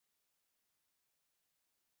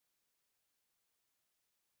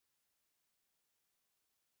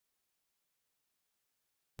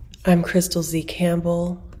I'm Crystal Z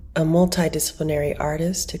Campbell, a multidisciplinary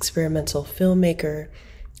artist, experimental filmmaker,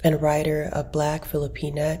 and writer of Black,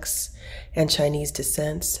 Filipinx, and Chinese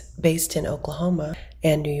descents based in Oklahoma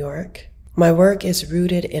and New York. My work is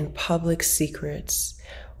rooted in public secrets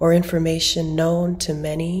or information known to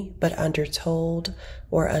many but undertold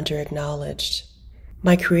or underacknowledged.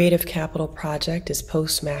 My creative capital project is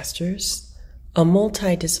Postmasters, a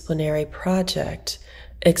multidisciplinary project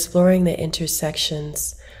exploring the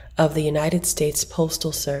intersections of the United States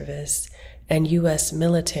Postal Service and U.S.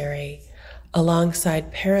 military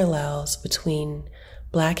alongside parallels between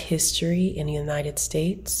Black history in the United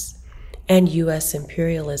States and U.S.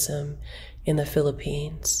 imperialism in the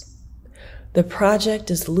Philippines. The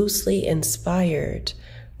project is loosely inspired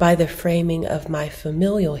by the framing of my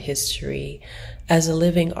familial history as a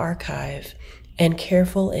living archive and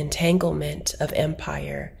careful entanglement of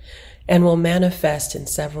empire, and will manifest in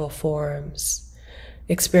several forms: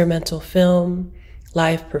 experimental film,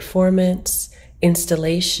 live performance,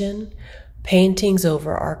 installation, paintings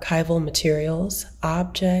over archival materials,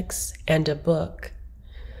 objects, and a book.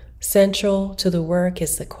 Central to the work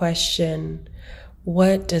is the question,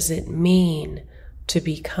 what does it mean to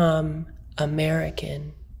become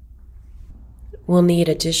American? We'll need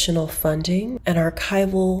additional funding, an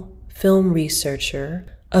archival film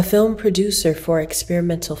researcher, a film producer for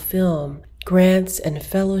experimental film, grants and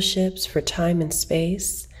fellowships for time and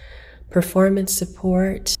space, performance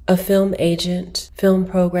support, a film agent, film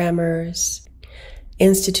programmers,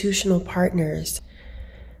 institutional partners,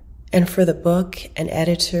 and for the book, an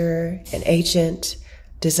editor, an agent,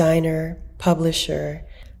 designer, publisher.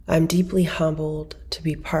 I'm deeply humbled to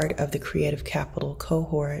be part of the Creative Capital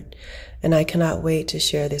cohort, and I cannot wait to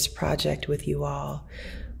share this project with you all.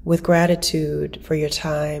 With gratitude for your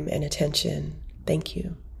time and attention, thank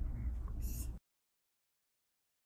you.